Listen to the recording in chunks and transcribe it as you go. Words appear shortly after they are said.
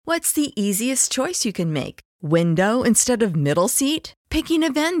What's the easiest choice you can make? Window instead of middle seat? Picking a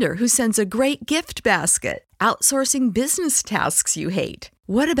vendor who sends a great gift basket? Outsourcing business tasks you hate?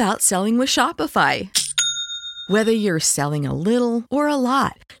 What about selling with Shopify? Whether you're selling a little or a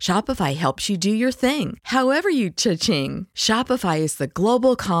lot, Shopify helps you do your thing, however you cha-ching. Shopify is the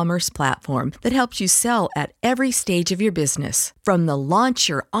global commerce platform that helps you sell at every stage of your business. From the launch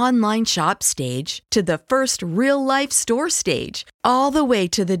your online shop stage to the first real-life store stage, all the way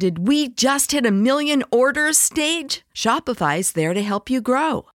to the did we just hit a million orders stage. Shopify's there to help you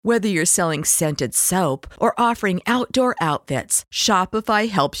grow. Whether you're selling scented soap or offering outdoor outfits, Shopify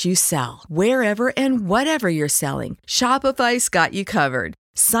helps you sell. Wherever and whatever you're selling, Shopify's got you covered.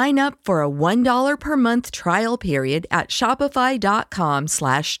 Sign up for a $1 per month trial period at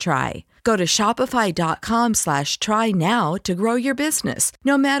shopify.com/try. Go to shopify.com/try now to grow your business,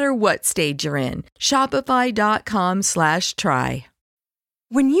 no matter what stage you're in. Shopify.com/try.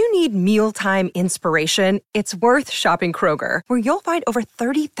 When you need mealtime inspiration, it's worth shopping Kroger, where you'll find over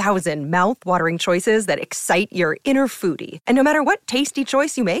 30,000 mouth-watering choices that excite your inner foodie. And no matter what tasty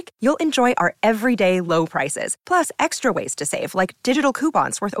choice you make, you'll enjoy our everyday low prices, plus extra ways to save, like digital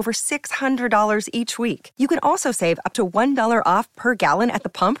coupons worth over $600 each week. You can also save up to $1 off per gallon at the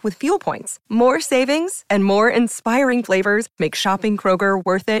pump with fuel points. More savings and more inspiring flavors make shopping Kroger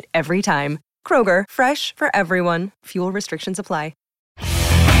worth it every time. Kroger, fresh for everyone. Fuel restrictions apply.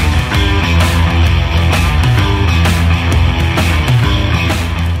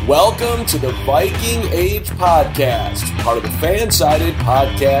 Welcome to the Viking Age Podcast, part of the Fan-Sided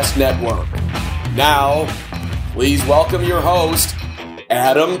Podcast Network. Now, please welcome your host,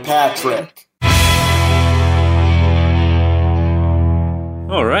 Adam Patrick.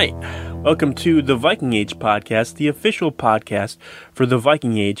 All right. Welcome to the Viking Age Podcast, the official podcast for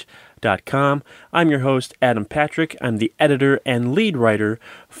thevikingage.com. I'm your host, Adam Patrick. I'm the editor and lead writer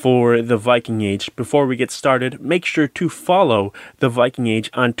for The Viking Age. Before we get started, make sure to follow The Viking Age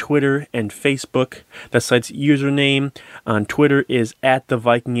on Twitter and Facebook. The site's username on Twitter is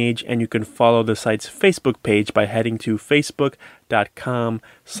 @TheVikingAge, and you can follow the site's Facebook page by heading to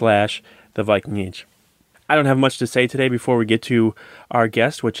facebook.com/TheVikingAge. I don't have much to say today before we get to our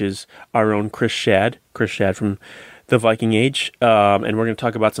guest, which is our own Chris Schad from The Viking Age, and we're going to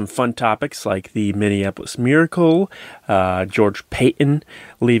talk about some fun topics like the Minneapolis Miracle, George Payton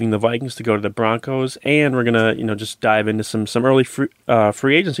leaving the Vikings to go to the Broncos, and we're going to just dive into some early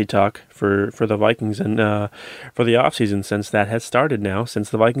free agency talk for the Vikings and for the offseason, since that has started now, since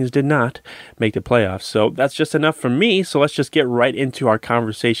the Vikings did not make the playoffs. So that's just enough from me, so let's just get right into our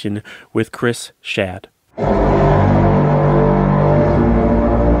conversation with Chris Schad.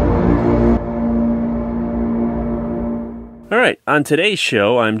 All right, on today's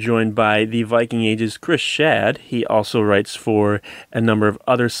show, I'm joined by the Viking Age's Chris Schad. He also writes for a number of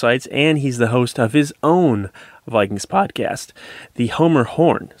other sites, and he's the host of his own Vikings podcast, The Homer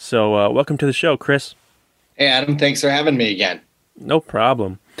Horn. So welcome to the show, Chris. Hey, Adam. Thanks for having me again. No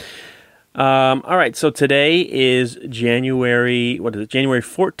problem. All right, so today is January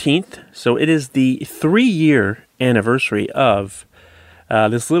 14th. So it is the 3-year anniversary of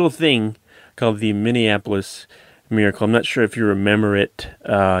this little thing called the Minneapolis Miracle. I'm not sure if you remember it.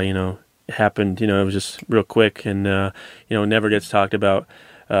 It happened, it was just real quick and, never gets talked about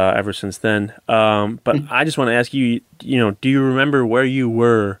ever since then. But I just want to ask you, do you remember where you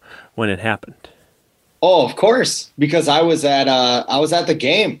were when it happened? Oh, of course, because I was at the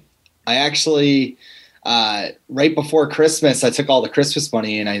game. I actually, right before Christmas, I took all the Christmas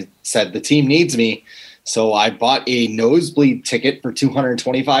money and I said, the team needs me. So I bought a nosebleed ticket for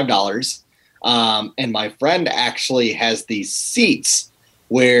 $225. And my friend actually has these seats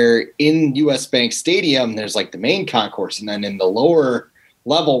where in US Bank Stadium, there's like the main concourse. And then in the lower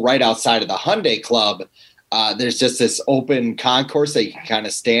level, right outside of the Hyundai Club, there's just this open concourse that you can kind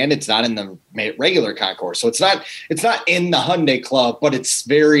of stand. It's not in the regular concourse. So it's not in the Hyundai Club, but it's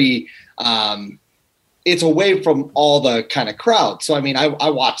very, it's away from all the kind of crowd. So, I mean, I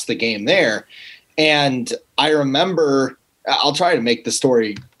watched the game there and I remember, I'll try to make the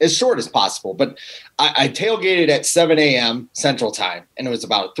story as short as possible, but I tailgated at 7 a.m. Central Time, and it was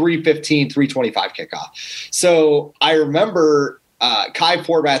about 3:15, 3:25 kickoff. So I remember Kai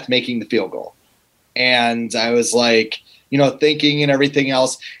Forbath making the field goal. And I was like, thinking and everything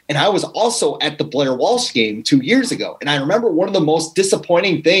else. And I was also at the Blair Walsh game 2 years ago. And I remember one of the most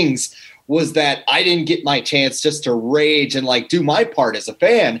disappointing things was that I didn't get my chance just to rage and do my part as a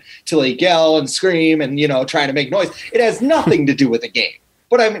fan to yell and scream and, trying to make noise. It has nothing to do with the game.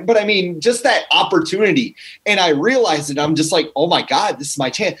 But I mean, just that opportunity. And I realized it. I'm just like, oh my God, this is my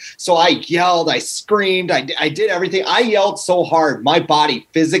chance. So I yelled, I screamed, I did everything. I yelled so hard, my body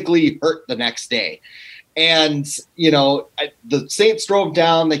physically hurt the next day. And, the Saints drove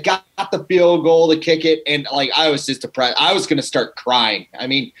down, they got the field goal to kick it. And like, I was just depressed. I was going to start crying. I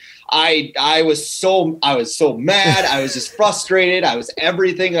mean, I was so mad. I was just frustrated. I was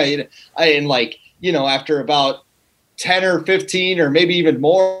everything. After about 10 or 15 or maybe even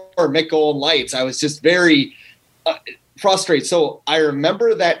more Mick Golden Lights, I was just very frustrated. So I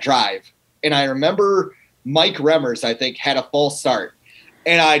remember that drive, and I remember Mike Remmers, I think, had a false start,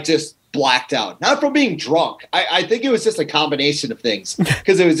 and I just blacked out. Not from being drunk. I think it was just a combination of things,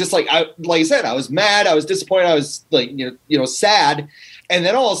 because it was just like I said, I was mad. I was disappointed. I was sad. And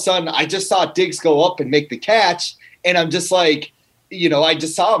then all of a sudden, I just saw Diggs go up and make the catch. And I'm just like, I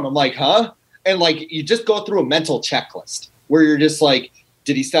just saw him. I'm like, huh? And like, you just go through a mental checklist where you're just like,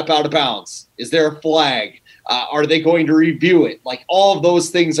 did he step out of bounds? Is there a flag? Are they going to review it? Like all of those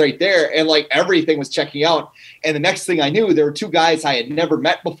things right there. And like everything was checking out. And the next thing I knew, there were two guys I had never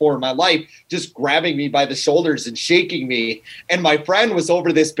met before in my life just grabbing me by the shoulders and shaking me. And my friend was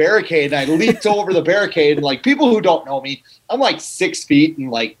over this barricade, and I leaped over the barricade. And like, people who don't know me, I'm like 6 feet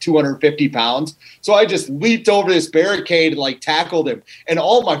and like 250 pounds. So I just leaped over this barricade and like tackled him. And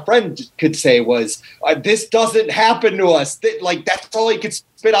all my friend could say was, this doesn't happen to us. That's all he could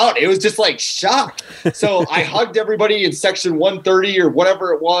spit out. It was just like shock. So I hugged everybody in section 130 or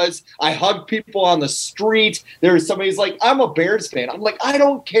whatever it was. I hugged people on the street. There was somebody who's like, I'm a Bears fan. I'm like, I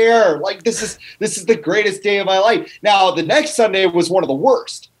don't care. Like, this is the greatest day of my life. Now, the next Sunday was one of the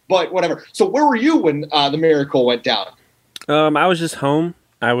worst, but whatever. So where were you when the miracle went down? I was just home.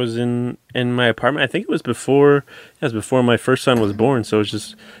 I was in my apartment. I think it was before my first son was born. So it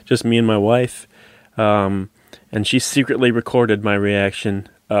was just me and my wife. And she secretly recorded my reaction.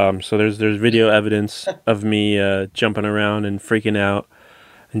 So there's video evidence of me jumping around and freaking out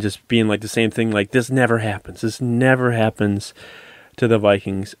and just being like the same thing. Like, this never happens. This never happens to the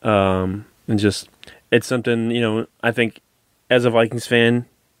Vikings. And just, it's something, I think as a Vikings fan,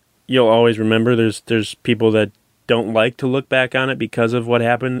 you'll always remember. There's people that don't like to look back on it because of what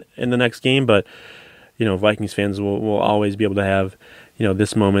happened in the next game, but Vikings fans will always be able to have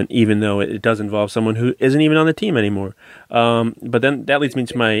this moment, even though it does involve someone who isn't even on the team anymore. But then that leads me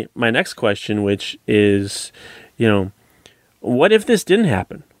to my next question, which is, what if this didn't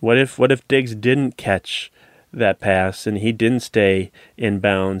happen? What if Diggs didn't catch that pass and he didn't stay in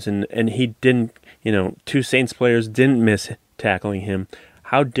bounds and he didn't, two Saints players didn't miss tackling him?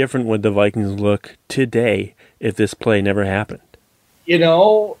 How different would the Vikings look today if this play never happened?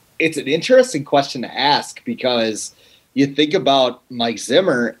 It's an interesting question to ask, because you think about Mike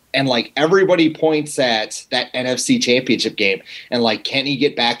Zimmer and like everybody points at that NFC Championship game and like, can he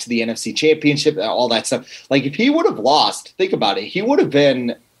get back to the NFC Championship, all that stuff. Like, if he would have lost, think about it, he would have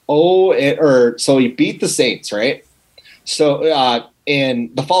been so he beat the Saints, right? So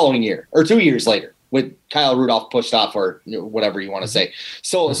in the following year or 2 years later, with Kyle Rudolph pushed off, or whatever you want to say.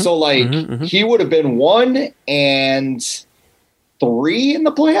 So he would have been 1-3 in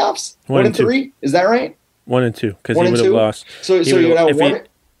the playoffs. 1-3, is that right? 1-2, because he would have lost.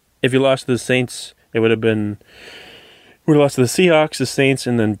 If he lost to the Saints, it would have lost to the Seahawks, the Saints,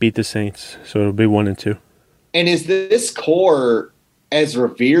 and then beat the Saints. So it'll be 1-2. And is this core as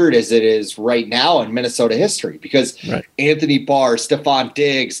revered as it is right now in Minnesota history? Because Anthony Barr, Stephon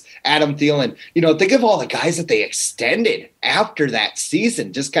Diggs, Adam Thielen, think of all the guys that they extended after that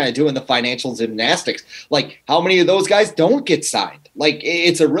season, just kind of doing the financial gymnastics. Like, how many of those guys don't get signed? Like,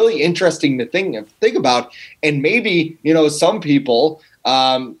 it's a really interesting thing to think about. And maybe, some people,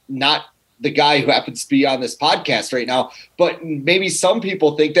 not the guy who happens to be on this podcast right now, but maybe some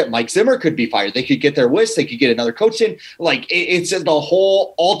people think that Mike Zimmer could be fired. They could get their wish. They could get another coach in. Like, it's just a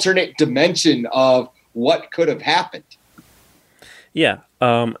whole alternate dimension of what could have happened. Yeah.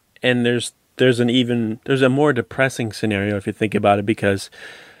 And there's a more depressing scenario if you think about it, because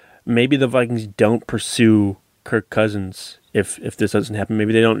maybe the Vikings don't pursue Kirk Cousins if this doesn't happen.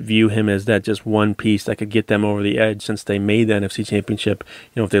 Maybe they don't view him as that just one piece that could get them over the edge, since they made the NFC Championship.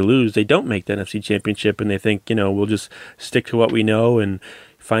 If they lose, they don't make the NFC Championship, and they think, we'll just stick to what we know and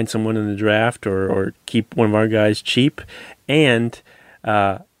find someone in the draft or keep one of our guys cheap. And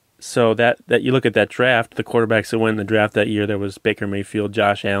so that you look at that draft, the quarterbacks that went in the draft that year, there was Baker Mayfield,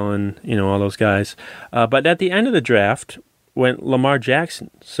 Josh Allen, all those guys. But at the end of the draft went Lamar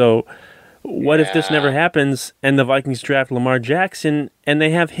Jackson. So what if this never happens and the Vikings draft Lamar Jackson and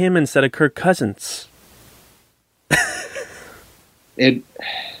they have him instead of Kirk Cousins?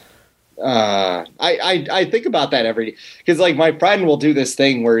 I think about that every day because like my friend will do this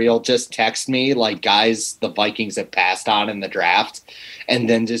thing where he'll just text me like guys the Vikings have passed on in the draft, and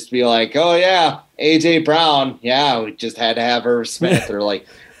then just be like, oh yeah, AJ Brown, yeah, we just had to have Irv Smith or like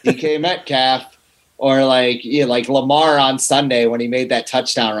DK Metcalf or like like Lamar on Sunday when he made that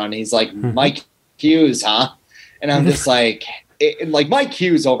touchdown run. He's like Mike Hughes, huh? And I'm just like Mike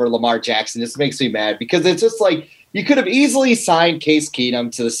Hughes over Lamar Jackson just makes me mad because it's just like. You could have easily signed Case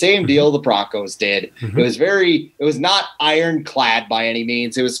Keenum to the same deal the Broncos did. It was not ironclad by any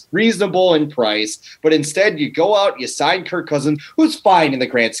means. It was reasonable in price, but instead you go out, you sign Kirk Cousins, who's fine in the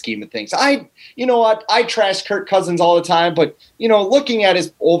grand scheme of things. You know what? I trash Kirk Cousins all the time, but looking at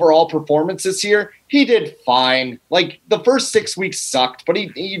his overall performance this year, he did fine. Like the first 6 weeks sucked, but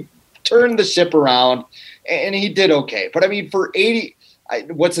he turned the ship around and he did okay. But I mean, for 80,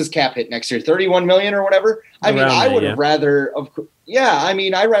 what's his cap hit next year? 31 million or whatever. I mean, I would have rather, I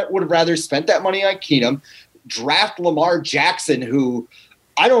would have rather spent that money on Keenum, draft Lamar Jackson, who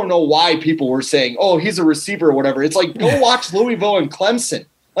I don't know why people were saying, oh, he's a receiver or whatever. It's like, go watch Louisville and Clemson.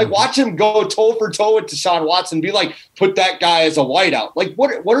 Like, watch him go toe for toe with Deshaun Watson. Be like, put that guy as a wideout. Like,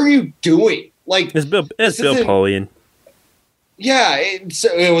 what are you doing? Like, it's Bill Polian. Yeah,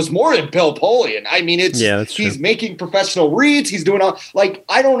 it was more than Bill Polian. I mean, he's making professional reads. He's doing all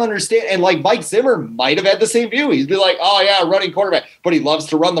I don't understand. And like Mike Zimmer might have had the same view. He'd be like, oh yeah, running quarterback, but he loves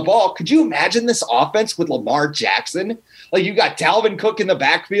to run the ball. Could you imagine this offense with Lamar Jackson? Like you got Dalvin Cook in the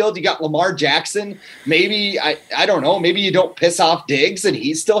backfield. You got Lamar Jackson. Maybe I don't know. Maybe you don't piss off Diggs and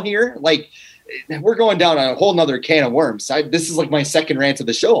he's still here. Like we're going down a whole nother can of worms. This is like my second rant of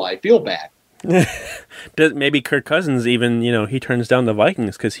the show. I feel bad. Maybe Kirk Cousins even, he turns down the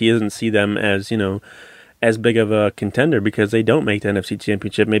Vikings because he doesn't see them as, as big of a contender because they don't make the NFC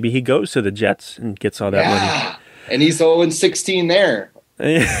Championship. Maybe he goes to the Jets and gets all that money. And he's 0-16 there.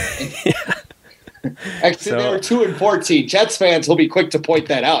 Actually, they were 2-14. Jets fans will be quick to point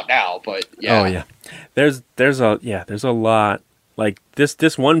that out now, but yeah. Oh yeah. There's a lot. Like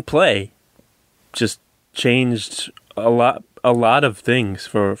this one play just changed a lot of things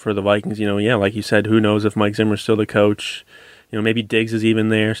for the Vikings. Like you said, who knows if Mike Zimmer's still the coach? Maybe Diggs is even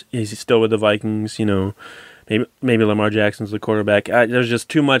there. He's still with the Vikings. Maybe Lamar Jackson's the quarterback. There's just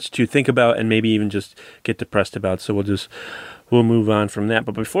too much to think about and maybe even just get depressed about. So we'll move on from that.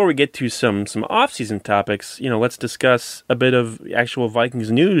 But before we get to some off-season topics, let's discuss a bit of actual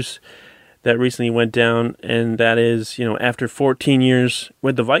Vikings news that recently went down, and that is, after 14 years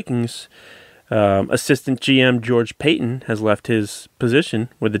with the Vikings. Assistant GM George Payton has left his position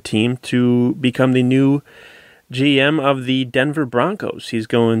with the team to become the new GM of the Denver Broncos. He's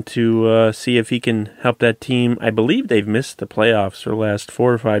going to see if he can help that team. I believe they've missed the playoffs for the last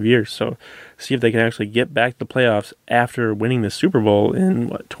 4 or 5 years, so see if they can actually get back to the playoffs after winning the Super Bowl in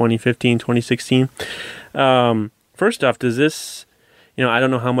 2015, 2016. First off, does this, I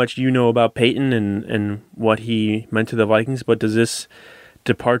don't know how much you know about Payton and what he meant to the Vikings, but does this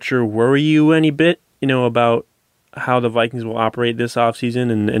departure worry you any bit, about how the Vikings will operate this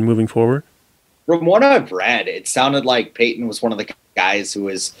offseason and moving forward? From what I've read, it sounded like Peyton was one of the guys who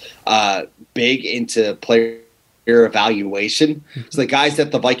was big into player evaluation. So the guys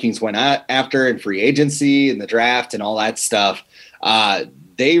that the Vikings went after in free agency and the draft and all that stuff,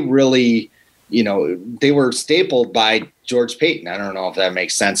 they really, they were stapled by George Payton. I don't know if that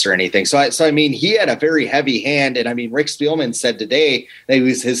makes sense or anything. So I mean, he had a very heavy hand. And I mean, Rick Spielman said today that he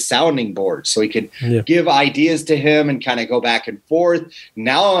was his sounding board. So he could give ideas to him and kind of go back and forth.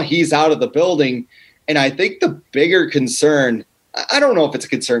 Now he's out of the building. And I think the bigger concern, I don't know if it's a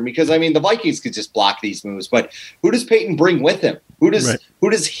concern because I mean, the Vikings could just block these moves, but who does Payton bring with him? Who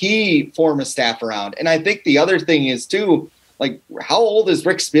does he form a staff around? And I think the other thing is too, like, how old is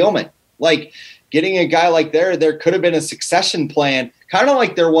Rick Spielman? Like, getting a guy like there could have been a succession plan, kind of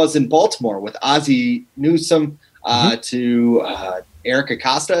like there was in Baltimore with Ozzie Newsome to Eric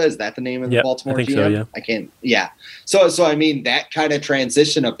Acosta. Is that the name of the Baltimore GM? So, yeah. I can't. Yeah. So I mean, that kind of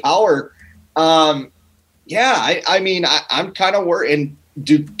transition of power. I mean, I'm kind of worried. And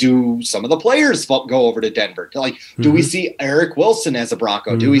do some of the players go over to Denver? Like, do we see Eric Wilson as a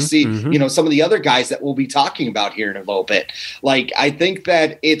Bronco? Do we see, some of the other guys that we'll be talking about here in a little bit? Like, I think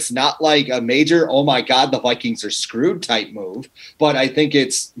that it's not like a major, oh my God, the Vikings are screwed type move, but I think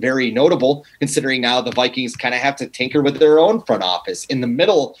it's very notable considering now the Vikings kind of have to tinker with their own front office in the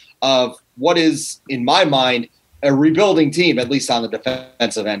middle of what is, in my mind, a rebuilding team, at least on the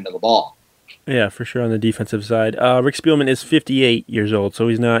defensive end of the ball. Yeah, for sure on the defensive side. Rick Spielman is 58 years old, so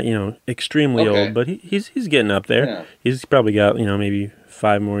he's not, extremely old, but he's getting up there. Yeah. He's probably got, maybe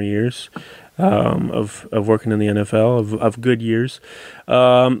 5 more years of working in the NFL, of good years.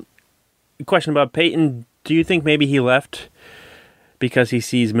 question about Peyton. Do you think maybe he left because he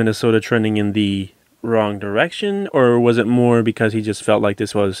sees Minnesota trending in the wrong direction, or was it more because he just felt like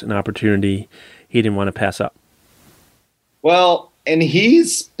this was an opportunity he didn't want to pass up? Well, and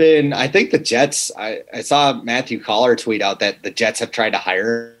he's been, I think the Jets, I saw Matthew Collar tweet out that the Jets have tried to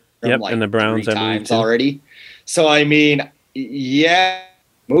hire him like and the Browns 3 times already. So, I mean, yeah,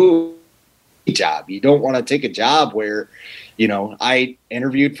 move job. You don't want to take a job where, I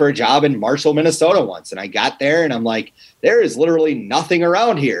interviewed for a job in Marshall, Minnesota once, and I got there and I'm like, there is literally nothing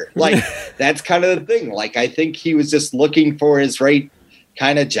around here. Like, that's kind of the thing. Like, I think he was just looking for his right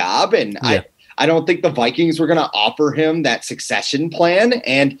kind of job. And I don't think the Vikings were going to offer him that succession plan.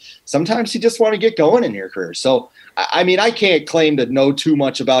 And sometimes you just want to get going in your career. So, I mean, I can't claim to know too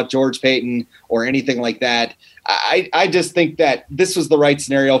much about George Payton or anything like that. I just think that this was the right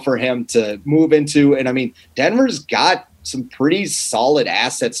scenario for him to move into. And I mean, Denver's got some pretty solid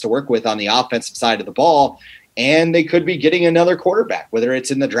assets to work with on the offensive side of the ball. And they could be getting another quarterback, whether it's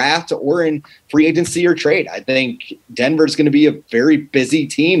in the draft or in free agency or trade. I think Denver's going to be a very busy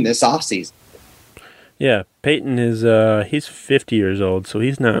team this offseason. Yeah, Peyton is he's 50 years old, so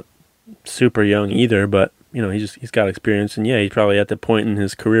he's not super young either, but he's got experience, and he's probably at the point in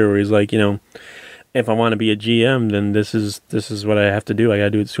his career where he's like, if I want to be a GM, then this is what I have to do. I got to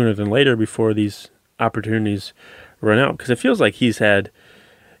do it sooner than later before these opportunities run out, because it feels like he's had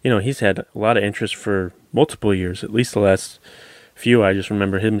a lot of interest for multiple years, at least the last few. I just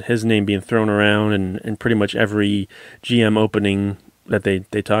remember his name being thrown around, and pretty much every GM opening that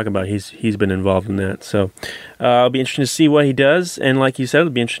they talk about, he's been involved in that. So it'll be interesting to see what he does, and like you said,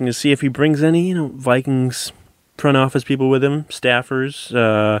 it'll be interesting to see if he brings any Vikings front office people with him, staffers,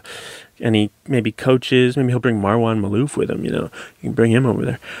 any maybe coaches. Maybe he'll bring Marwan Malouf with him. You can bring him over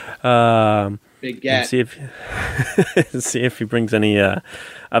there. Big get. See if he brings any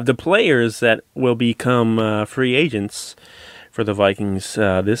of the players that will become free agents for the Vikings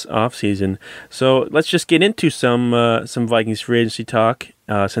this offseason. So let's just get into some Vikings free agency talk,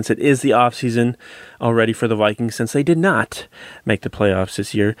 since it is the offseason already for the Vikings, since they did not make the playoffs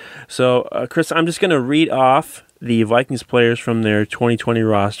this year. So, Chris, I'm just going to read off the Vikings players from their 2020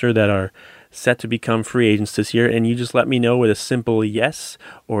 roster that are set to become free agents this year, and you just let me know with a simple yes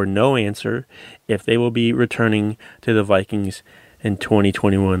or no answer if they will be returning to the Vikings in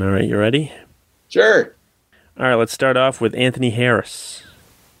 2021. All right, you ready? Sure. All right, let's start off with Anthony Harris.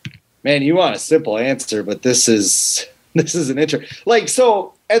 Man, you want a simple answer, but this is an intro. Like,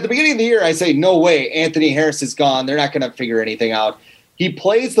 so at the beginning of the year, I say, no way, Anthony Harris is gone. They're not going to figure anything out. He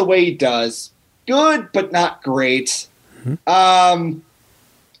plays the way he does. Good, but not great. Mm-hmm.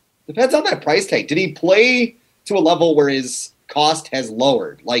 Depends on that price tag. Did he play to a level where his cost has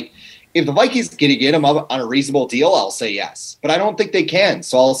lowered? Like, if the Vikings can get him up on a reasonable deal, I'll say yes. But I don't think they can,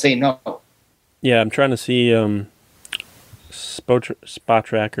 so I'll say no. Yeah, I'm trying to see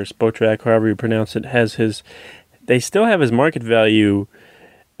Spotrac, however you pronounce it, has his. They still have his market value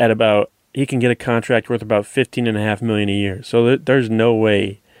at about. He can get a contract worth about $15.5 million a year. So there's no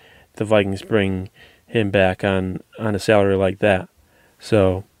way the Vikings bring him back on a salary like that.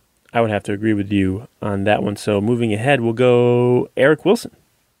 So I would have to agree with you on that one. So moving ahead, we'll go Eric Wilson.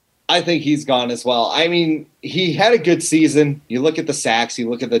 I think he's gone as well. I mean, he had a good season. You look at the sacks, you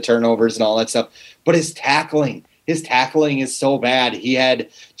look at the turnovers and all that stuff, but his tackling is so bad. He had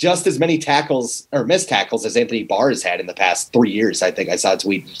just as many tackles or missed tackles as Anthony Barr has had in the past 3 years. I think I saw a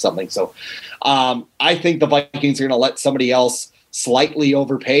tweet or something. So I think the Vikings are going to let somebody else slightly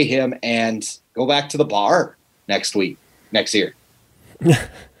overpay him and go back to the bar next year.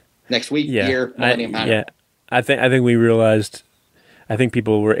 Next week, year, millennium. I think we realized. I think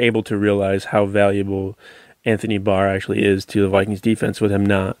people were able to realize how valuable Anthony Barr actually is to the Vikings defense with him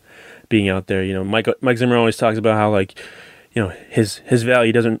not being out there. Mike Zimmer always talks about how, like, his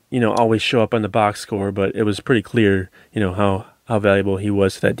value doesn't, always show up on the box score, but it was pretty clear, how valuable he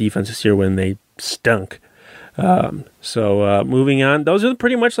was to that defense this year when they stunk. So moving on, those are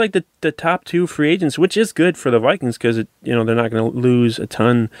pretty much like the top two free agents, which is good for the Vikings because they're not going to lose a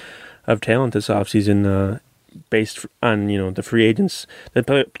ton of talent this offseason, based on the free agents,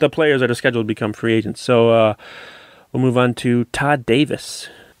 the players that are scheduled to become free agents. So we'll move on to Todd Davis.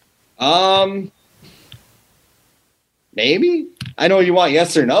 Maybe. I know you want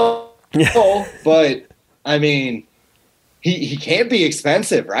yes or no, but I mean, he can't be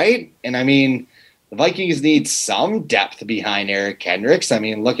expensive, right? And I mean, the Vikings need some depth behind Eric Kendricks. I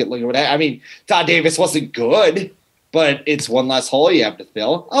mean, look at what I mean. Todd Davis wasn't good, but it's one less hole you have to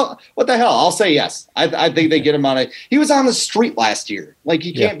fill. Oh, what the hell? I'll say yes. I think they get him on it. He was on the street last year. Like,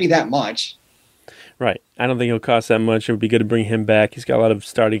 he can't be that much. Right. I don't think he'll cost that much. It would be good to bring him back. He's got a lot of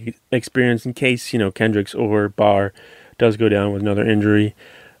starting experience in case, Kendricks or Barr does go down with another injury.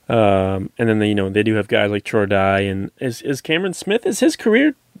 And then, they do have guys like Chordai. And is Cameron Smith, is his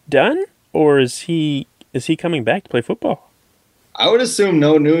career done? Or is he coming back to play football? I would assume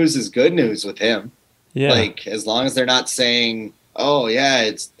no news is good news with him. Yeah. Like, as long as they're not saying, oh, yeah,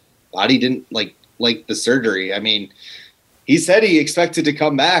 it's body didn't like the surgery. I mean, he said he expected to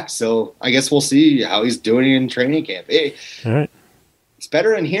come back, so I guess we'll see how he's doing in training camp. All right. It's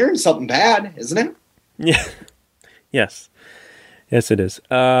better than hearing something bad, isn't it? Yeah. Yes. Yes, it is.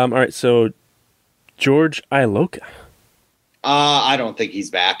 All right, so George Iloka. I don't think he's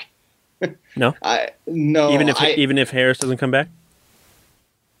back. No? No. Even if Harris doesn't come back?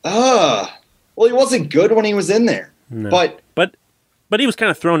 Well, he wasn't good when he was in there. No. But he was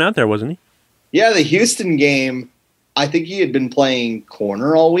kind of thrown out there, wasn't he? Yeah, the Houston game, I think he had been playing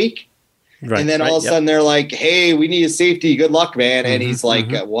corner all week. Right, and then all of a sudden they're like, hey, we need a safety. Good luck, man. And he's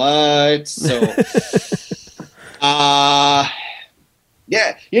like, what? So,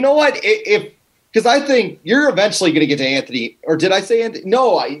 yeah. You know what? Because I think you're eventually going to get to Anthony. Or did I say Anthony?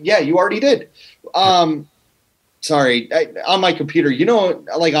 No, yeah, you already did. Sorry, on my computer,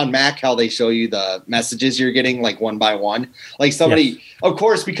 like on Mac, how they show you the messages you're getting, like one by one. Like somebody, Of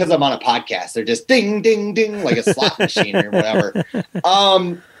course, because I'm on a podcast, they're just ding, ding, ding, like a slot machine or whatever.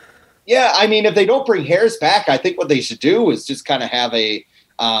 Yeah, I mean, if they don't bring Harris back, I think what they should do is just kind of have a,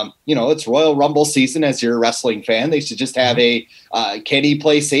 it's Royal Rumble season as you're a wrestling fan. They should just have a can he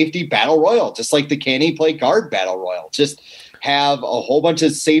play safety battle royal, just like the can he play guard battle royal. Just have a whole bunch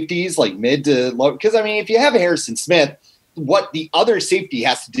of safeties like mid to low. Because, I mean, if you have Harrison Smith, what the other safety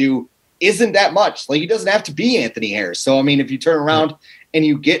has to do isn't that much. Like, he doesn't have to be Anthony Harris. So, I mean, if you turn around and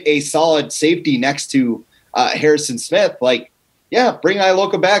you get a solid safety next to Harrison Smith, like, yeah, bring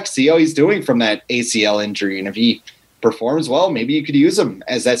Iloka back, see how he's doing from that ACL injury. And if he performs well, maybe you could use him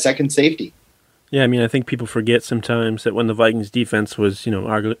as that second safety. Yeah, I mean, I think people forget sometimes that when the Vikings defense was,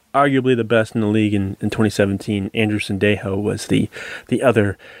 arguably the best in the league in 2017, Andrew Sendejo was the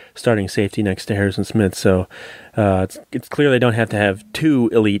other starting safety next to Harrison Smith. So it's clear they don't have to have two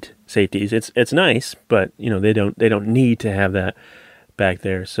elite safeties. It's nice, but they don't need to have that back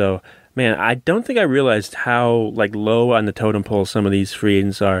there. So man, I don't think I realized how low on the totem pole some of these free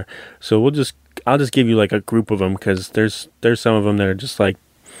agents are. So I'll just give you a group of them because there's some of them that are just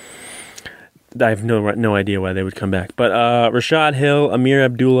I have no idea why they would come back. But Rashad Hill, Amir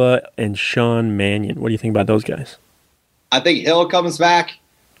Abdullah, and Sean Mannion. What do you think about those guys? I think Hill comes back.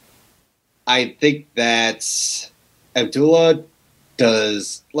 I think that Abdullah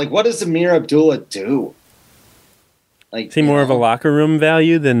does what does Amir Abdullah do? Is he more of a locker room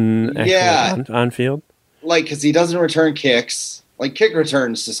value than on field? Because he doesn't return kicks. Kick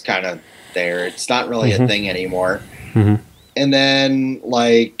returns just kind of there. It's not really a thing anymore. Mm-hmm. And then,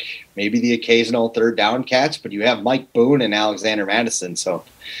 maybe the occasional third down catch, but you have Mike Boone and Alexander Madison, so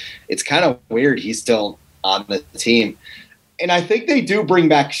it's kind of weird he's still on the team. And I think they do bring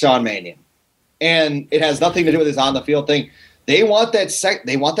back Sean Mannion, and it has nothing to do with his on-the-field thing. They want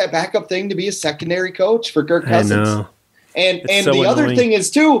that backup thing to be a secondary coach for Kirk Cousins. I know. And so the other thing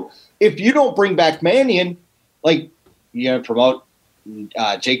is, too, if you don't bring back Mannion, you're going to promote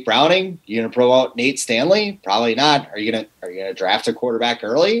Jake Browning? You gonna promote Nate Stanley? Probably not. Are you gonna draft a quarterback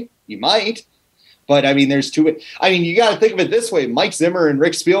early? You might, but I mean, there's two. I mean, you got to think of it this way: Mike Zimmer and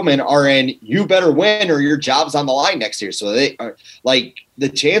Rick Spielman are in. You better win, or your job's on the line next year. So they are the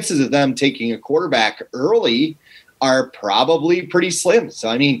chances of them taking a quarterback early are probably pretty slim. So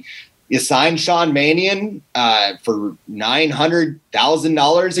I mean, you sign Sean Mannion for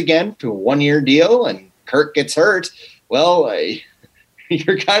 $900,000 again to a 1-year deal, and Kirk gets hurt. Well.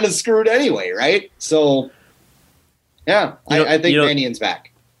 You're kind of screwed anyway, right? So, yeah, I think Mannion's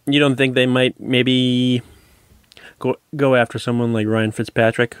back. You don't think they might maybe go after someone like Ryan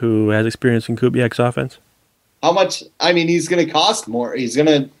Fitzpatrick, who has experience in Kubiak's offense? How much? I mean, he's going to cost more. He's going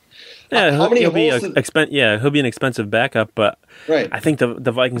to. Yeah, he'll be an expensive backup, but right. I think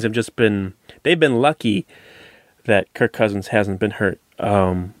the Vikings have just been lucky that Kirk Cousins hasn't been hurt,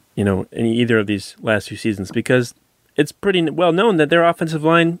 in either of these last few seasons, because it's pretty well known that their offensive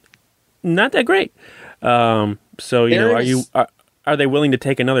line not that great. Are they willing to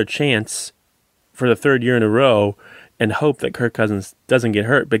take another chance for the third year in a row and hope that Kirk Cousins doesn't get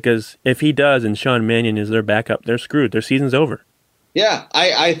hurt? Because if he does and Sean Mannion is their backup, they're screwed. Their season's over. Yeah,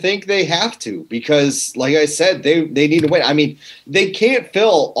 I think they have to, because like I said, they need to win. I mean, they can't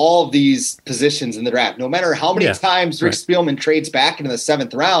fill all of these positions in the draft. No matter how many times Rick Spielman trades back into the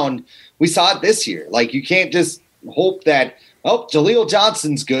 7th round, we saw it this year. You can't just hope that oh, Jaleel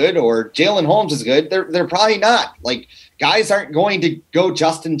Johnson's good or Jalen Holmes is good. They're probably not. Like, guys aren't going to go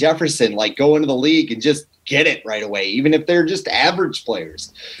Justin Jefferson, like go into the league and just get it right away, even if they're just average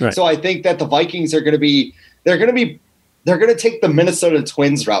players. Right. So I think that the Vikings are going to take the Minnesota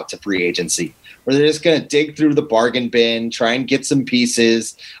Twins route to free agency, where they're just going to dig through the bargain bin, try and get some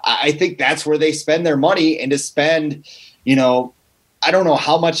pieces. I think that's where they spend their money, and to spend, I don't know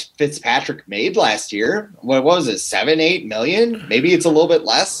how much Fitzpatrick made last year. What was it, 7-8 million? Maybe it's a little bit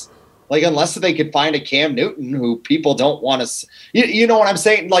less. Like, unless they could find a Cam Newton who people don't want to – you know what I'm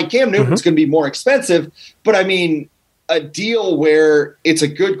saying? Like, Cam Newton's going to be more expensive, but, I mean, a deal where it's a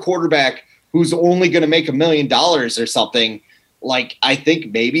good quarterback who's only going to make $1 million or something, like, I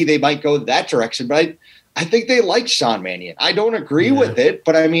think maybe they might go that direction. But I think they like Sean Mannion. I don't agree with it,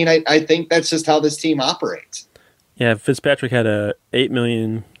 but, I mean, I think that's just how this team operates. Yeah, Fitzpatrick had a $8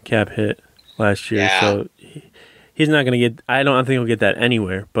 million cap hit last year, so he's not going to get. I don't think he'll get that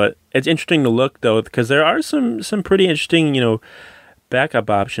anywhere. But it's interesting to look though, because there are some pretty interesting, backup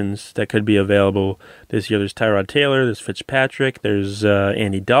options that could be available this year. There's Tyrod Taylor, there's Fitzpatrick, there's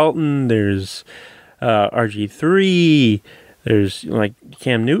Andy Dalton, there's RG3, there's like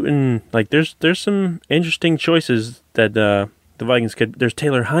Cam Newton. Like there's some interesting choices that the Vikings could. There's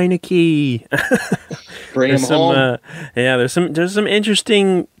Taylor Heineke. Bring him home. There's some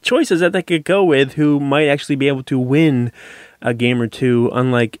interesting choices that they could go with who might actually be able to win a game or two.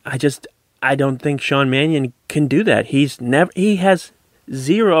 Unlike, I don't think Sean Mannion can do that. He has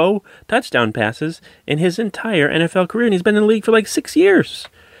 0 touchdown passes in his entire NFL career, and he's been in the league for like 6 years.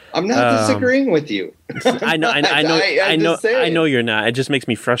 I'm not disagreeing with you. I know you're not. It just makes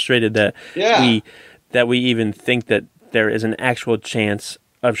me frustrated that we even think that there is an actual chance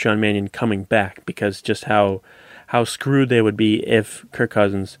of Sean Mannion coming back, because just how screwed they would be if Kirk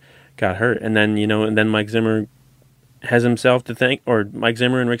Cousins got hurt. And then Mike Zimmer has himself to thank, or Mike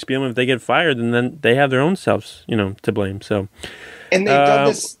Zimmer and Rick Spielman, if they get fired, then they have their own selves, to blame. So, and they've done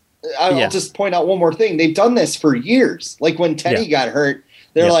this. I'll just point out one more thing. They've done this for years. Like when Teddy got hurt,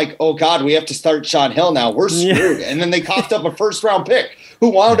 they're like, oh God, we have to start Sean Hill now. We're screwed. And then they coughed up a first-round pick who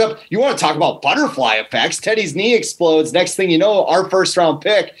wound up, you want to talk about butterfly effects. Teddy's knee explodes. Next thing you know, our first-round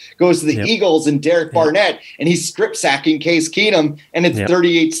pick goes to the Eagles and Derek Barnett, and he's strip-sacking Case Keenum, and it's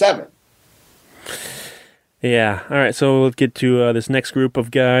 38-7. Yeah. All right, so let's get to this next group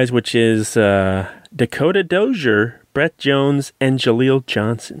of guys, which is Dakota Dozier, Brett Jones, and Jaleel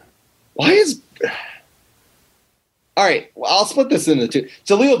Johnson. All right, well, I'll split this into two.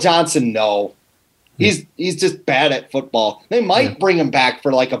 Jaleel Johnson, no. He's just bad at football. They might bring him back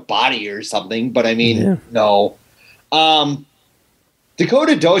for like a body or something, but I mean, no.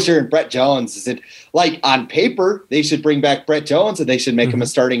 Dakota Dozier and Brett Jones, is it like on paper they should bring back Brett Jones and they should make him a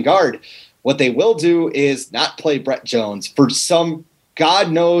starting guard? What they will do is not play Brett Jones for some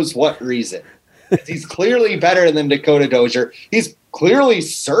God knows what reason. He's clearly better than Dakota Dozier. He's clearly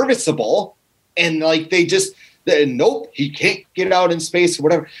serviceable, and like they just. Nope, he can't get out in space or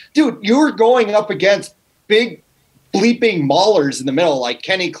whatever. Dude, you're going up against big bleeping maulers in the middle, like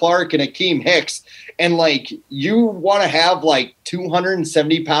Kenny Clark and Akeem Hicks, and like you want to have like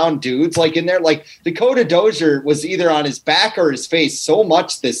 270-pound dudes like in there. Like Dakota Dozier was either on his back or his face so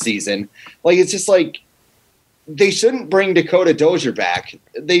much this season. Like it's just like they shouldn't bring Dakota Dozier back.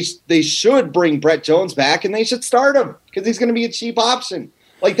 They should bring Brett Jones back, and they should start him because he's going to be a cheap option.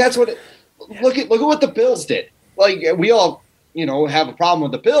 Like that's what. Look at what the Bills did. Like we all, have a problem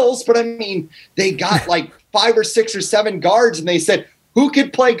with the Bills, but I mean, they got like 5 or 6 or 7 guards, and they said, "Who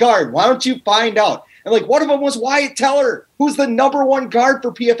could play guard? Why don't you find out?" And like one of them was Wyatt Teller, who's the number 1 guard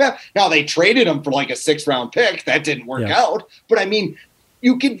for PFF. Now they traded him for like a 6th-round pick. That didn't work out. But I mean,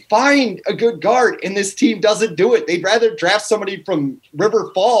 you can find a good guard, and this team doesn't do it. They'd rather draft somebody from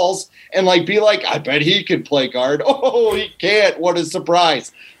River Falls and like be like, "I bet he can play guard." Oh, he can't. What a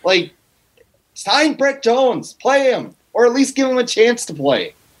surprise! Like. Sign Brett Jones, play him, or at least give him a chance to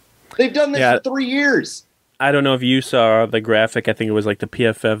play. They've done this for 3 years. I don't know if you saw the graphic. I think it was like the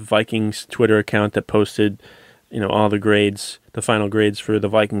PFF Vikings Twitter account that posted, all the grades, the final grades for the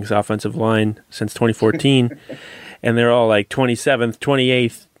Vikings offensive line since 2014. And they're all like 27th,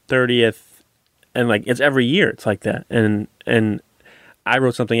 28th, 30th. And like, it's every year it's like that. And I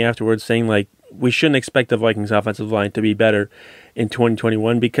wrote something afterwards saying like, we shouldn't expect the Vikings offensive line to be better in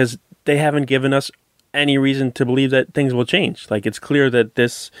 2021 because they haven't given us any reason to believe that things will change. Like it's clear that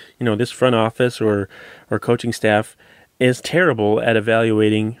this front office or coaching staff is terrible at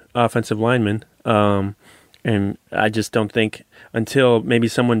evaluating offensive linemen. And I just don't think until maybe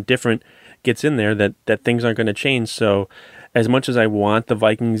someone different gets in there that things aren't going to change. So as much as I want the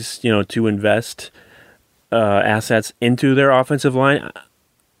Vikings, to invest assets into their offensive line,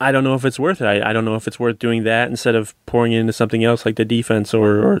 I don't know if it's worth it. I don't know if it's worth doing that instead of pouring it into something else like the defense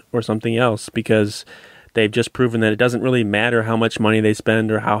or something else, because they've just proven that it doesn't really matter how much money they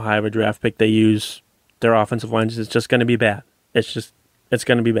spend or how high of a draft pick they use. Their offensive line is just going to be bad. It's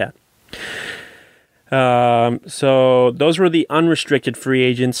going to be bad. So those were the unrestricted free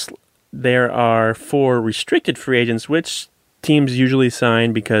agents. There are 4 restricted free agents, which teams usually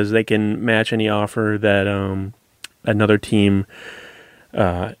sign because they can match any offer that another team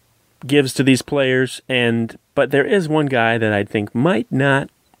gives to these players. But there is one guy that I think might not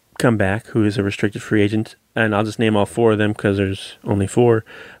come back who is a restricted free agent, and I'll just name all 4 of them because there's only 4.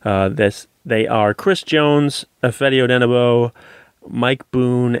 They are Chris Jones, Ifeadi Odenigbo, Mike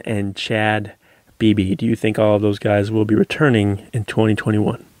Boone, and Chad Beebe. Do you think all of those guys will be returning in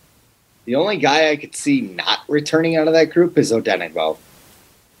 2021? The only guy I could see not returning out of that group is Odenigbo.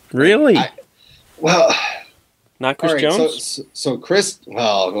 Really? Not Chris right, Jones? So Chris,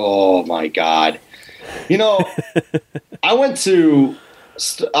 oh my God.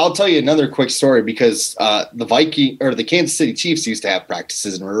 I'll tell you another quick story because the Kansas City Chiefs used to have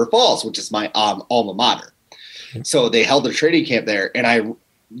practices in River Falls, which is my alma mater. So they held their training camp there, and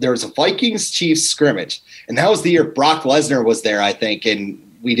there was a Vikings-Chiefs scrimmage, and that was the year Brock Lesnar was there, I think, and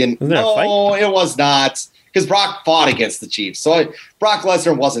we didn't. No, it was not, because Brock fought against the Chiefs, so Brock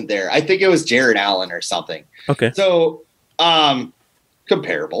Lesnar wasn't there. I think it was Jared Allen or something. Okay. So,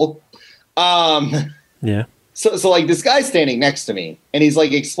 comparable. Yeah. So like this guy's standing next to me, and he's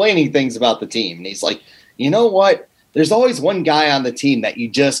like explaining things about the team, and he's like, you know what? There's always one guy on the team that you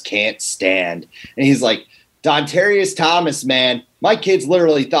just can't stand, and he's like, Dontarius Thomas, man, my kids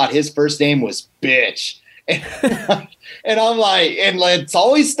literally thought his first name was bitch. And I'm like, and it's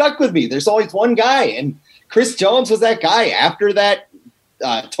always stuck with me. There's always one guy. And Chris Jones was that guy after that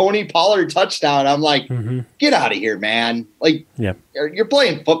Tony Pollard touchdown. I'm like, get out of here, man. Like, yeah, you're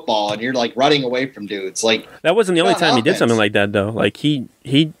playing football and you're like running away from dudes. Like, that wasn't the only time he did something like that, though. Like he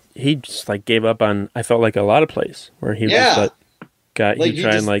just like gave up on, I felt like, a lot of plays where he was he'd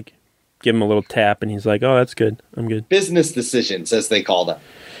try and like give him a little tap, and he's like, "Oh, that's good. I'm good." Business decisions, as they call them.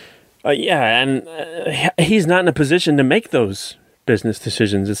 He's not in a position to make those business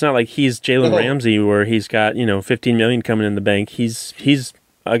decisions. It's not like he's Jalen Ramsey, where he's got $15 million coming in the bank. He's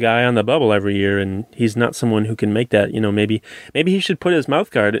a guy on the bubble every year, and he's not someone who can make that. Maybe he should put his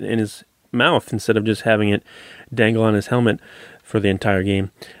mouth guard in his mouth instead of just having it dangle on his helmet for the entire game.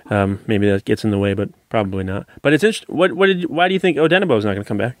 Maybe that gets in the way, but probably not. But it's interesting. Why do you think Odenigbo is not going to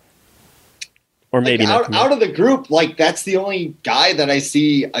come back? Or maybe not out of the group, like that's the only guy that I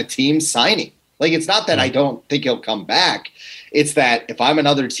see a team signing. Like, it's not that I don't think he'll come back. It's that if I'm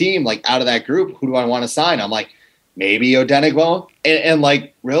another team, like out of that group, who do I want to sign? I'm like, maybe Odenigbo. And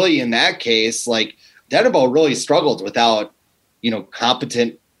like, really in that case, like Odenigbo really struggled without,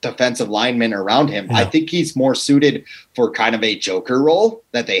 competent defensive linemen around him. Yeah. I think he's more suited for kind of a joker role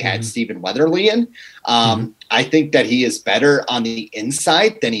that they had Stephen Weatherly in. I think that he is better on the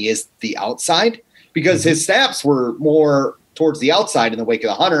inside than he is the outside, because his snaps were more towards the outside in the wake of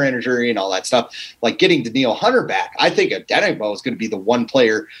the Hunter injury and all that stuff. Like getting Danielle Hunter back, I think Odenigbo is going to be the one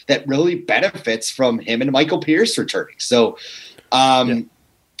player that really benefits from him and Michael Pierce returning. So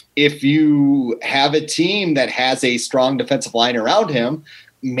if you have a team that has a strong defensive line around him,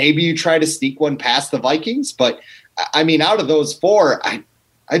 maybe you try to sneak one past the Vikings. But I mean, out of those 4,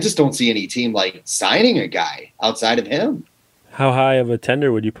 I just don't see any team like signing a guy outside of him. How high of a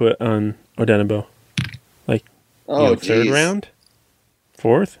tender would you put on Odenigbo? Like, third round?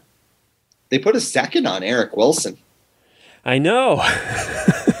 4th? They put a 2nd on Eric Wilson. I know.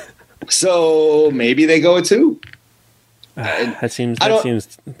 So maybe they go 2. That seems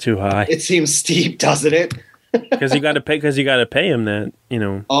too high. It seems steep, doesn't it? Because you got to pay him that,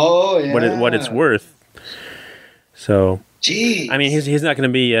 Oh yeah. what it's worth. So, jeez. I mean, he's not going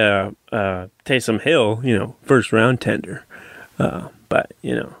to be Taysom Hill, first round tender. But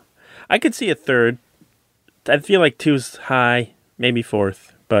I could see a 3rd. I feel like 2's high, maybe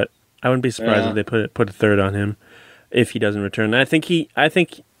 4th, but I wouldn't be surprised if they put a 3rd on him if he doesn't return. And I think he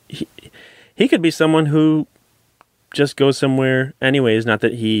could be someone who just goes somewhere anyways. Not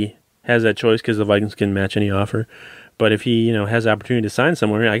that he has that choice, because the Vikings can match any offer. But if he has the opportunity to sign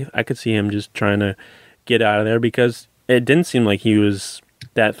somewhere, I could see him just trying to get out of there, because it didn't seem like he was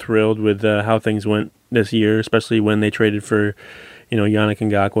that thrilled with how things went this year, especially when they traded for Yannick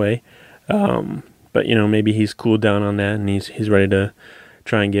Ngakoue. But maybe he's cooled down on that, and he's ready to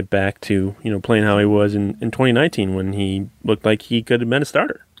try and get back to playing how he was in 2019, when he looked like he could have been a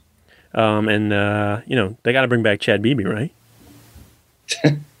starter. And they got to bring back Chad Beebe, right?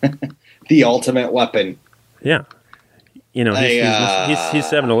 The ultimate weapon. Yeah. You know, he's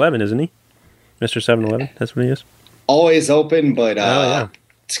 7-Eleven, isn't he? Mr. 7-Eleven, that's what he is. Always open, but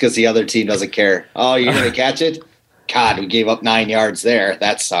it's because the other team doesn't care. Oh, you're going to catch it? God, we gave up 9 yards there.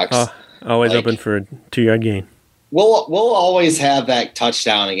 That sucks. Always open for a 2-yard gain. We'll always have that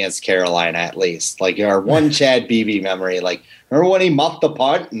touchdown against Carolina at least. Like our one Chad Beebe memory. Like, remember when he muffed the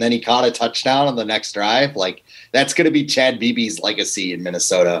punt and then he caught a touchdown on the next drive? Like, that's going to be Chad Beebe's legacy in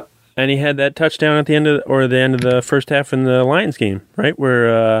Minnesota. And he had that touchdown at the end of the first half in the Lions game, right?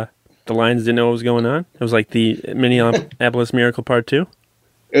 Where the Lions didn't know what was going on. It was like the Minneapolis Miracle Part 2.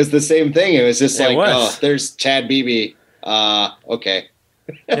 It was the same thing. It was just oh, there's Chad Beebe. Okay.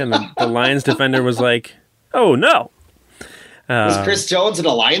 And the Lions defender was like, oh, no. Was Chris Jones in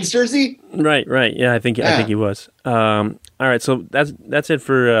a Lions jersey? Right. Yeah, I think he was. All right, so that's it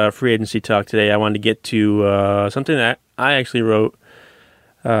for free agency talk today. I wanted to get to something that I actually wrote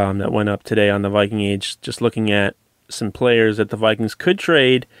that went up today on the Viking Age, just looking at some players that the Vikings could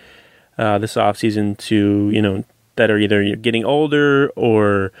trade this offseason to, that are either getting older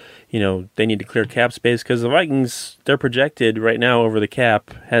or, they need to clear cap space, because the Vikings, they're projected right now over the cap,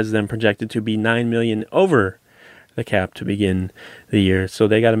 has them projected to be $9 million over the cap to begin the year. So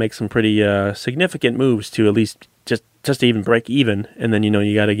they got to make some pretty significant moves to at least just to even break even. And then,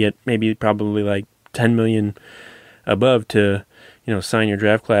 you got to get maybe probably like $10 million above to, sign your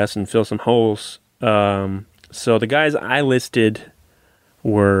draft class and fill some holes. So the guys I listed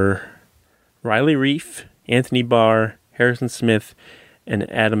were Riley Reiff, Anthony Barr, Harrison Smith, and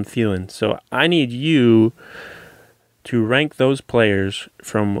Adam Thielen. So I need you to rank those players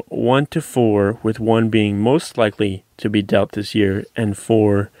from 1 to 4, with 1 being most likely to be dealt this year and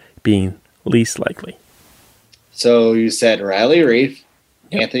 4 being least likely. So you said Riley Reiff,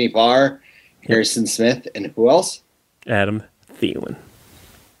 Yep. Anthony Barr, Harrison Smith, and who else? Adam Thielen.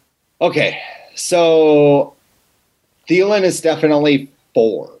 Okay, so Thielen is definitely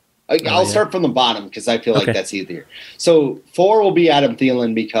 4. I'll start from the bottom because I feel like that's easier. So 4 will be Adam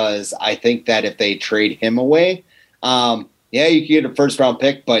Thielen, because I think that if they trade him away, you can get a first-round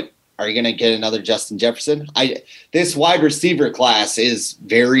pick, but are you going to get another Justin Jefferson? This wide receiver class is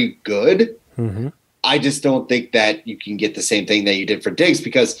very good. Mm-hmm. I just don't think that you can get the same thing that you did for Diggs,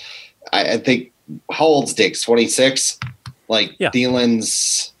 because I think, how old's Diggs? 26?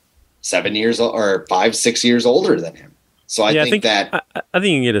 Thielen's 7 years or 5-6 years older than him. So I think that I think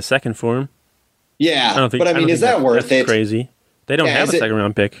you can get a second for him. Yeah, is that worth it? Crazy. They don't have a second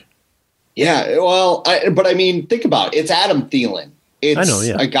round pick. Yeah, well, think about it. It's Adam Thielen. It's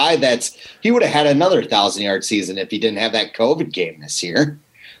a guy he would have had another 1,000-yard season if he didn't have that COVID game this year.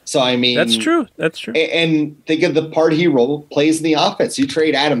 So that's true. And think of the part he plays in the offense. You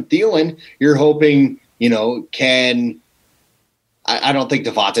trade Adam Thielen, you're hoping I don't think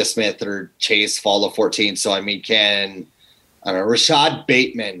Devonta Smith or Chase fall to 14. So Rashad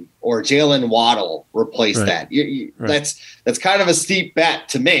Bateman or Jalen Waddle replace that. That's kind of a steep bet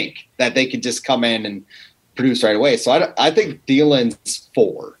to make that they could just come in and produce right away. So I think Thielen's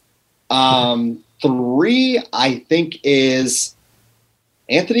 4. 3, I think, is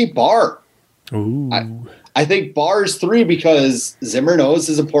Anthony Barr. Ooh. I think Barr's 3 because Zimmer knows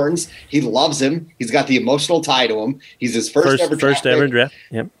his importance. He loves him. He's got the emotional tie to him. He's his first ever draft.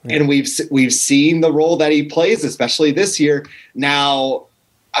 Yep. And we've seen the role that he plays, especially this year. Now,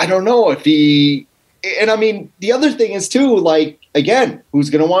 I don't know if he – and the other thing is too, again, who's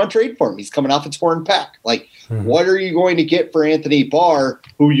going to want to trade for him? He's coming off a torn pec. What are you going to get for Anthony Barr,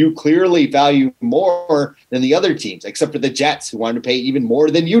 who you clearly value more than the other teams, except for the Jets, who wanted to pay even more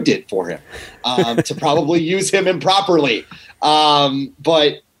than you did for him to probably use him improperly.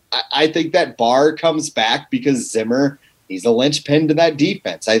 But I think that Barr comes back because Zimmer, he's a linchpin to that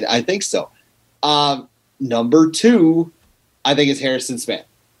defense. I think so. Number 2, I think, is Harrison Smith.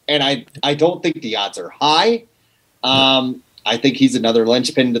 And I don't think the odds are high. I think he's another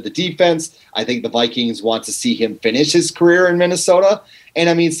linchpin to the defense. I think the Vikings want to see him finish his career in Minnesota.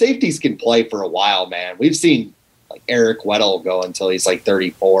 And safeties can play for a while, man. We've seen Eric Weddle go until he's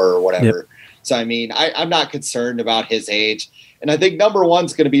 34 or whatever. Yep. So, I'm not concerned about his age. And I think number 1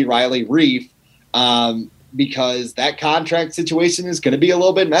 is going to be Riley Reiff, because that contract situation is going to be a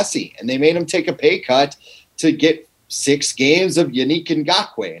little bit messy. And they made him take a pay cut to get 6 games of Yannick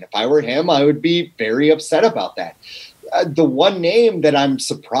Ngakoue. And if I were him, I would be very upset about that. The one name that I'm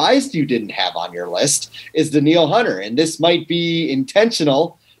surprised you didn't have on your list is Danielle Hunter. And this might be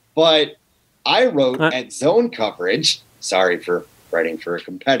intentional, but I wrote at zone coverage. Sorry for writing for a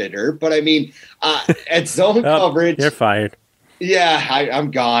competitor, but at zone coverage. You're fired. Yeah,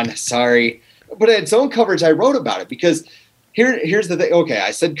 I'm gone. Sorry. But at zone coverage, I wrote about it because here's the thing. Okay,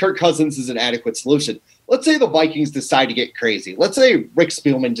 I said Kirk Cousins is an adequate solution. let's say the Vikings decide to get crazy. Let's say Rick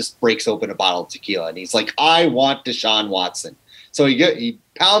Spielman just breaks open a bottle of tequila and he's like, I want Deshaun Watson. So he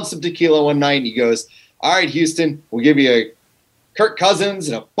pounds some tequila one night and he goes, all right, Houston, we'll give you a Kirk Cousins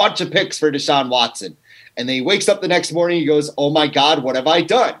and a bunch of picks for Deshaun Watson. And then he wakes up the next morning, he goes, oh my God, what have I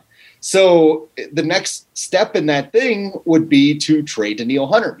done? So the next step in that thing would be to trade Danielle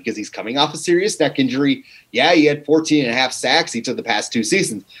Hunter because he's coming off a serious neck injury. Yeah, he had 14 and a half sacks each of the past 2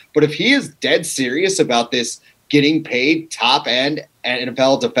 seasons. But if he is dead serious about this getting paid top end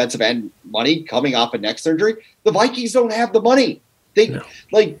NFL defensive end money coming off a neck surgery, the Vikings don't have the money.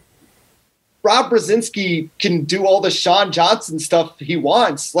 Rob Brzezinski can do all the Sean Johnson stuff he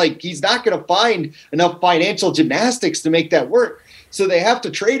wants. Like, he's not going to find enough financial gymnastics to make that work. So they have to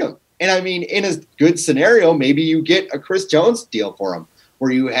trade him. And I mean, in a good scenario, maybe you get a Chris Jones deal for him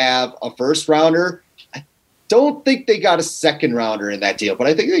where you have a first rounder. I don't think they got a second rounder in that deal, but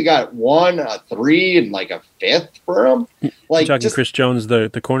I think they got 1, a 3, and like a 5th for him. Like, you're talking Chris Jones, the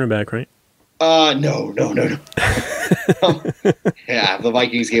cornerback, right? No. Yeah, if the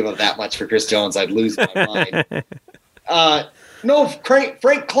Vikings gave up that much for Chris Jones, I'd lose my mind. No,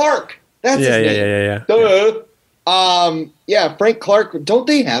 Frank Clark. That's his name. Yeah. Yeah, Frank Clark. Don't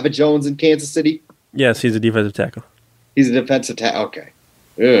they have a Jones in Kansas City? Yes, he's a defensive tackle. He's a defensive tackle. Okay.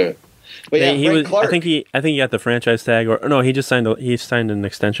 Ugh. But yeah, Frank Clark. I think he got the franchise tag, or no, he just signed an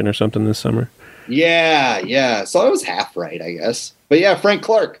extension or something this summer. Yeah. So I was half right, I guess. But yeah, Frank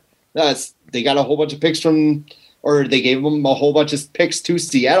Clark. They got a whole bunch of picks they gave him a whole bunch of picks to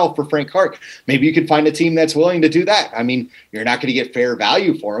Seattle for Frank Clark. Maybe you could find a team that's willing to do that. I mean, you're not going to get fair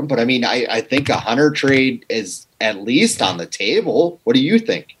value for him, but I mean, I think a Hunter trade is at least on the table. What do you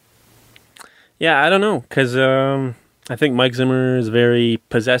think? Yeah, I don't know, because I think Mike Zimmer is very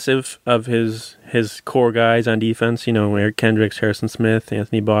possessive of his core guys on defense. You know, Eric Kendricks, Harrison Smith,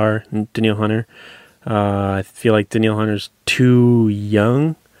 Anthony Barr, and Danielle Hunter. I feel like Danielle Hunter's too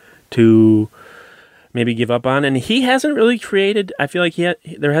young to maybe give up on, and he hasn't really created. I feel like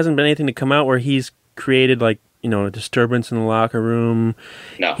there hasn't been anything to come out where he's created like, you know, a disturbance in the locker room.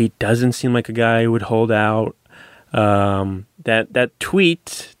 No, he doesn't seem like a guy who would hold out. That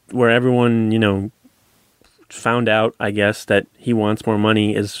tweet where everyone, you know, found out, I guess, that he wants more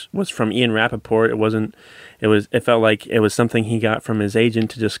money was from Ian Rappaport. It felt like it was something he got from his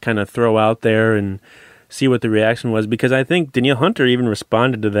agent to just kind of throw out there and see what the reaction was, because I think Danielle Hunter even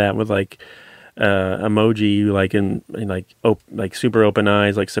responded to that with like emoji, like like super open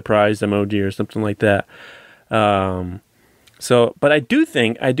eyes, like surprised emoji or something like that. But I do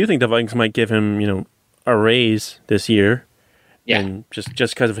think the Vikings might give him, you know, a raise this year, and just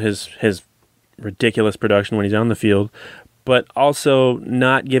because of his ridiculous production when he's on the field, but also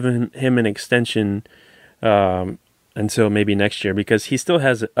not giving him an extension until maybe next year, because he still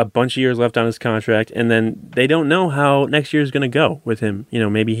has a bunch of years left on his contract, and then they don't know how next year is going to go with him. You know,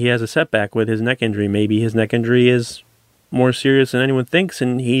 maybe he has a setback with his neck injury. Maybe his neck injury is more serious than anyone thinks,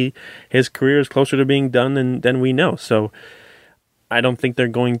 and his career is closer to being done than we know. So I don't think they're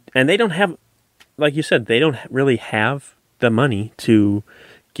going, and they don't have, like you said, they don't really have the money to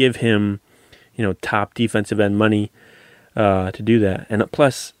give him, you know, top defensive end money to do that. And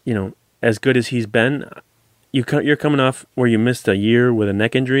plus, you know, as good as he's been, you're coming off where you missed a year with a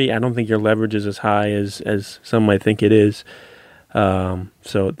neck injury. I don't think your leverage is as high as some might think it is.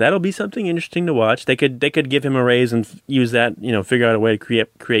 So that'll be something interesting to watch. They could give him a raise and use that, you know, figure out a way to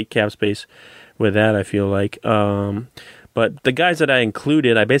create cap space with that, I feel like. But the guys that I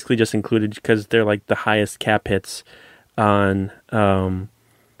basically just included because they're like the highest cap hits on the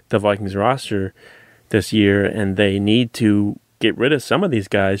Vikings roster this year, and they need to get rid of some of these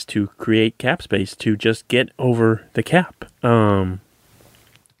guys to create cap space to just get over the cap. But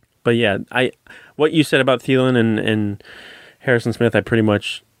yeah, what you said about Thielen and Harrison Smith, I pretty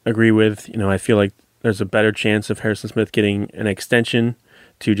much agree with. You know, I feel like there's a better chance of Harrison Smith getting an extension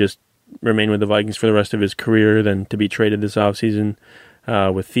to just remain with the Vikings for the rest of his career than to be traded this offseason.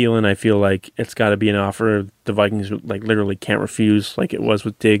 With Thielen, I feel like it's got to be an offer the Vikings like literally can't refuse, like it was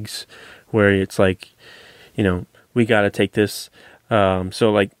with Diggs, where it's like, you know, we got to take this.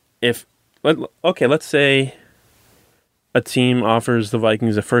 So like let's say a team offers the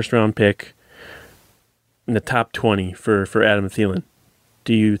Vikings a first-round pick in the top 20 for Adam Thielen.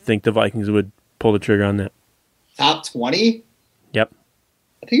 Do you think the Vikings would pull the trigger on that? Top 20? Yep.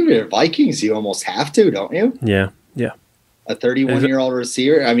 I think if you're Vikings, you almost have to, don't you? Yeah. A 31-year-old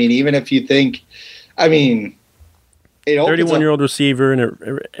receiver? I mean, even if you think, I mean, it 31-year-old receiver,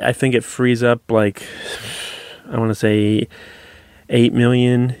 and I think it frees up like, I want to say $8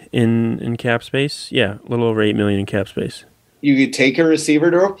 million in cap space. Yeah, a little over $8 million in cap space. You could take a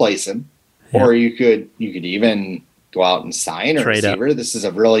receiver to replace him. Or you could even go out and sign a receiver. Up. This is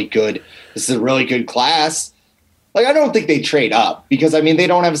a really good class. Like, I don't think they trade up because, I mean, they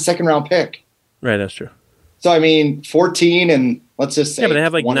don't have a second-round pick. Right, that's true. So, I mean, 14 and let's just say... Yeah, but they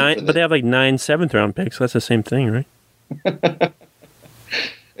have like 9 7th-round picks. So that's the same thing, right?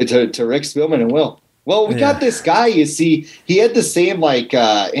 to Rick Spielman and Will. Well, we got this guy, you see, he had the same,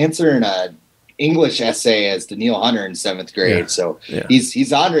 answer in a English essay as Daniil Hunter in 7th grade. Yeah. So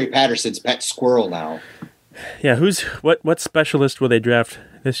he's Andre Patterson's pet squirrel now. Yeah, what specialist will they draft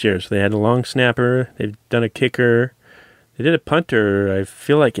this year? So they had a long snapper, they've done a kicker, they did a punter, I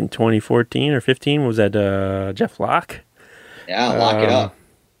feel like in 2014 or 15. Was that Jeff Locke? Yeah, lock it up.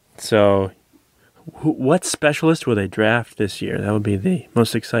 So what specialist will they draft this year? That would be the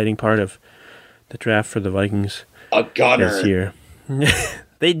most exciting part of the draft for the Vikings. A gunner. This year.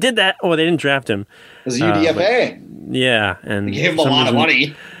 They did that. Oh, they didn't draft him. It was UDFA. Yeah. And they gave him a lot of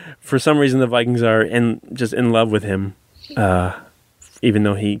money. For some reason, the Vikings are just in love with him, even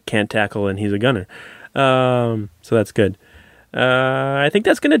though he can't tackle and he's a gunner. So that's good. I think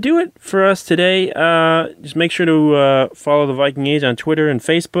that's going to do it for us today. Just make sure to follow the Viking Age on Twitter and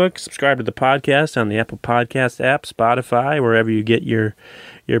Facebook. Subscribe to the podcast on the Apple Podcast app, Spotify, wherever you get your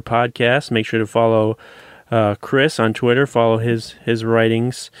podcasts. Make sure to follow Chris on Twitter. Follow his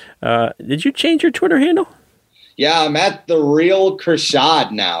writings. Did you change your Twitter handle? Yeah, I'm at the real Chris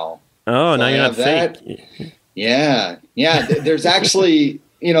Schad now. Oh, so now you're not fake. Yeah. There's actually,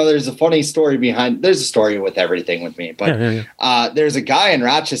 there's a funny story behind. There's a story with everything with me, but there's a guy in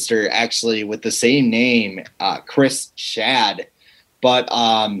Rochester actually with the same name, Chris Schad, but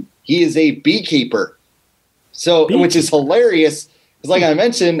he is a beekeeper. So, which is hilarious. Because like I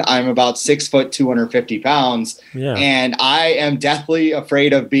mentioned, I'm about 6 foot, 250 pounds, and I am deathly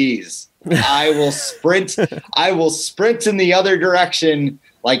afraid of bees. I will sprint in the other direction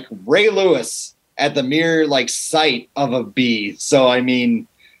like Ray Lewis at the mere sight of a bee. So, I mean,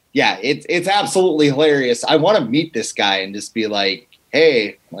 yeah, it's absolutely hilarious. I want to meet this guy and just be like,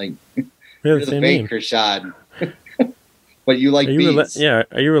 hey, you're the fake Chris Schad. But you like bees. Are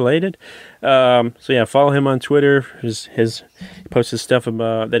you related? So follow him on Twitter. He posts his stuff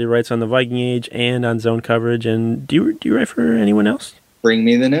about that he writes on the Viking Age and on Zone Coverage. And do you write for anyone else? Bring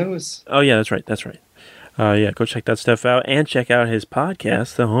Me the News. Oh yeah, that's right. Go check that stuff out and check out his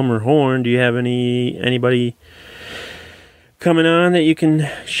podcast, The Homer Horn. Do you have anybody coming on that you can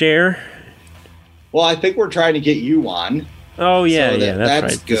share? Well, I think we're trying to get you on. Oh yeah, so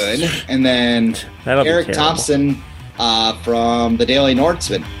that's right. Good. And then Eric Thompson from the Daily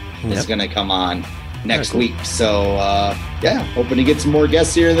Northman is going to come on next week. So hoping to get some more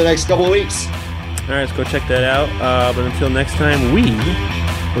guests here in the next couple of weeks. All right, let's go check that out. But until next time,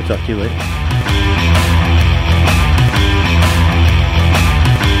 we'll talk to you later.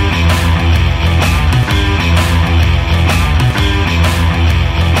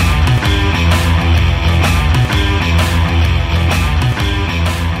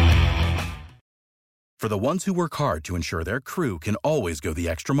 For the ones who work hard to ensure their crew can always go the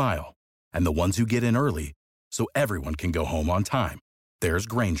extra mile, and the ones who get in early so everyone can go home on time, there's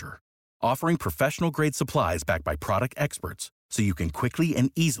Grainger, offering professional-grade supplies backed by product experts so you can quickly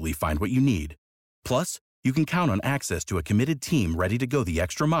and easily find what you need. Plus, you can count on access to a committed team ready to go the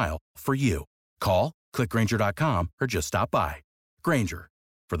extra mile for you. Call, click Grainger.com, or just stop by. Grainger,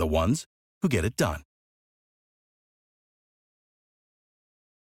 for the ones who get it done.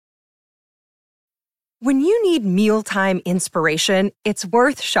 When you need mealtime inspiration, it's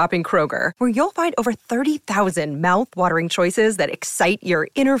worth shopping Kroger, where you'll find over 30,000 mouth-watering choices that excite your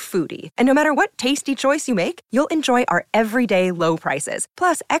inner foodie. And no matter what tasty choice you make, you'll enjoy our everyday low prices,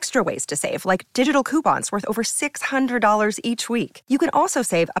 plus extra ways to save, like digital coupons worth over $600 each week. You can also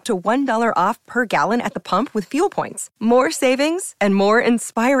save up to $1 off per gallon at the pump with fuel points. More savings and more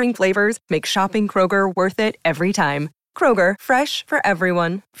inspiring flavors make shopping Kroger worth it every time. Kroger, fresh for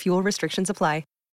everyone. Fuel restrictions apply.